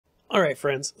All right,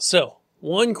 friends. So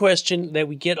one question that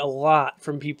we get a lot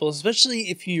from people, especially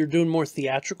if you're doing more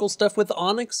theatrical stuff with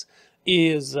Onyx,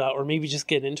 is, or maybe just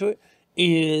get into it,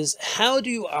 is how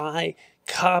do I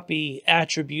copy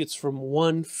attributes from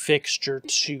one fixture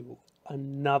to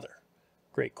another?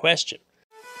 Great question.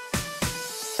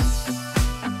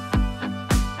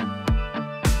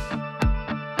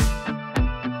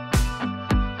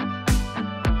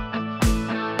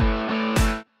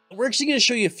 We're actually going to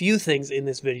show you a few things in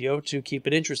this video to keep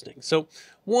it interesting. So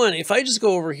one, if I just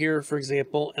go over here, for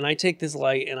example, and I take this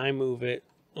light and I move it.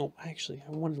 Oh, actually,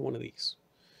 I wanted one of these.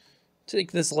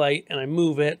 Take this light and I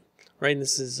move it, right? And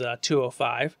this is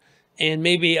 205. And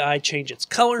maybe I change its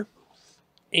color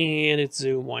and its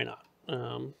zoom. Why not?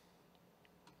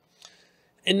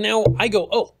 And now I go,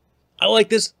 oh, I like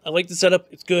this. I like the setup.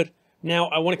 It's good. Now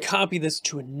I want to copy this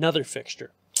to another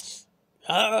fixture.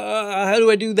 How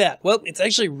do I do that? Well, it's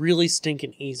actually really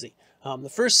stinking easy. The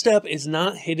first step is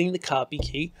not hitting the copy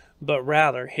key, but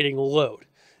rather hitting load.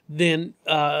 Then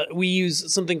we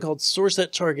use something called source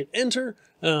at target enter,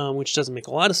 which doesn't make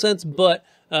a lot of sense, but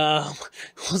we'll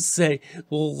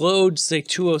load, say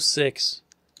 206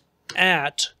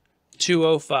 at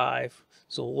 205.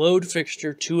 So load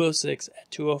fixture 206 at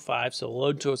 205. So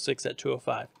load 206 at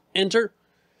 205. Enter.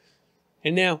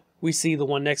 And now we see the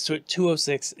one next to it,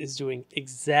 206, is doing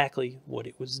exactly what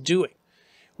it was doing.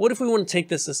 What if we want to take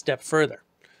this a step further?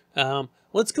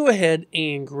 Let's go ahead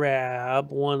and grab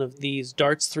one of these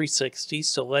darts 360.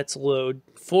 So let's load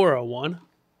 401.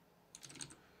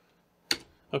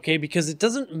 Okay, because it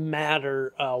doesn't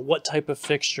matter what type of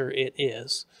fixture it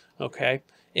is. Okay,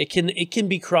 it can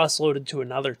be cross-loaded to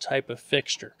another type of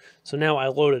fixture. So now I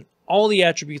loaded all the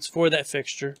attributes for that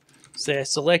fixture. Say I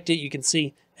select it, you can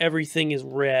see everything is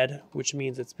red, which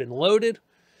means it's been loaded.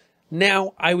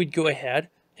 Now I would go ahead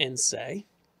and say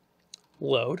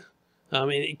load,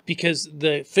 because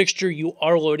the fixture you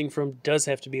are loading from does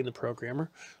have to be in the programmer.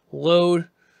 Load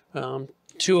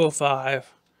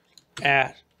 205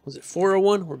 at, was it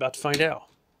 401? We're about to find out.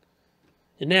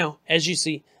 And now, as you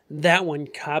see, that one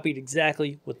copied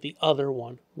exactly what the other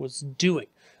one was doing.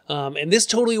 And this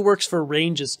totally works for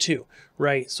ranges too,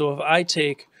 right? So if I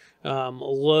take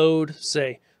load,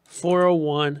 say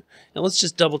 401, and let's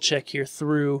just double check here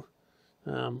through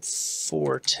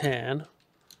 410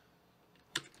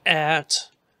 at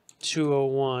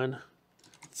 201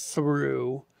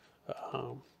 through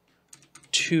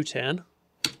 210.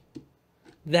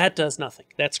 That does nothing.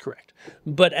 That's correct.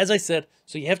 But as I said,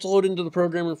 so you have to load into the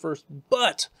programmer first,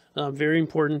 but very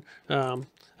important,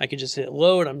 I could just hit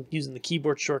load. I'm using the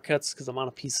keyboard shortcuts because I'm on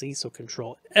a PC, so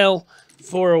Control L,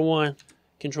 401,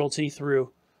 Control T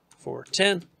through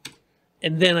 410,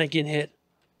 and then I can hit,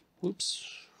 whoops,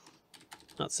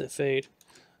 not set fade.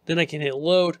 Then I can hit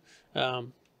load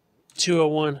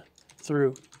 201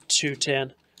 through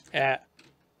 210 at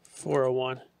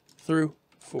 401 through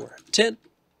 410.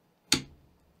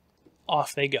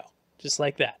 Off they go, just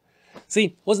like that.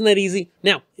 See, wasn't that easy?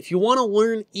 Now, if you want to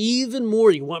learn even more,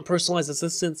 you want personalized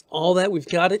assistance, all that, we've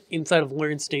got it inside of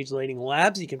Learn Stage Lighting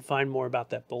Labs. You can find more about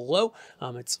that below.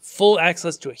 It's full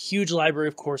access to a huge library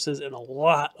of courses and a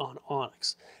lot on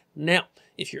Onyx. Now,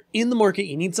 if you're in the market,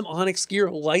 you need some Onyx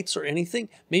gear, lights, or anything,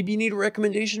 maybe you need a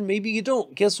recommendation, maybe you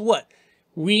don't. Guess what?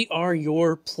 We are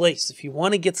your place. If you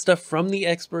want to get stuff from the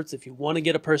experts, if you want to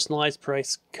get a personalized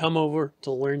price, come over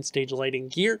to Learn Stage Lighting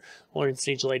Gear,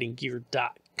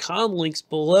 learnstagelightinggear.com. Links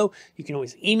below. You can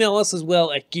always email us as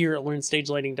well at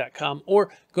gear@learnstagelighting.com,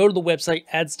 or go to the website,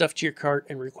 add stuff to your cart,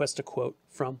 and request a quote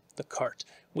from the cart.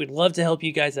 We'd love to help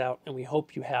you guys out, and we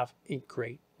hope you have a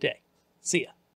great day. See ya.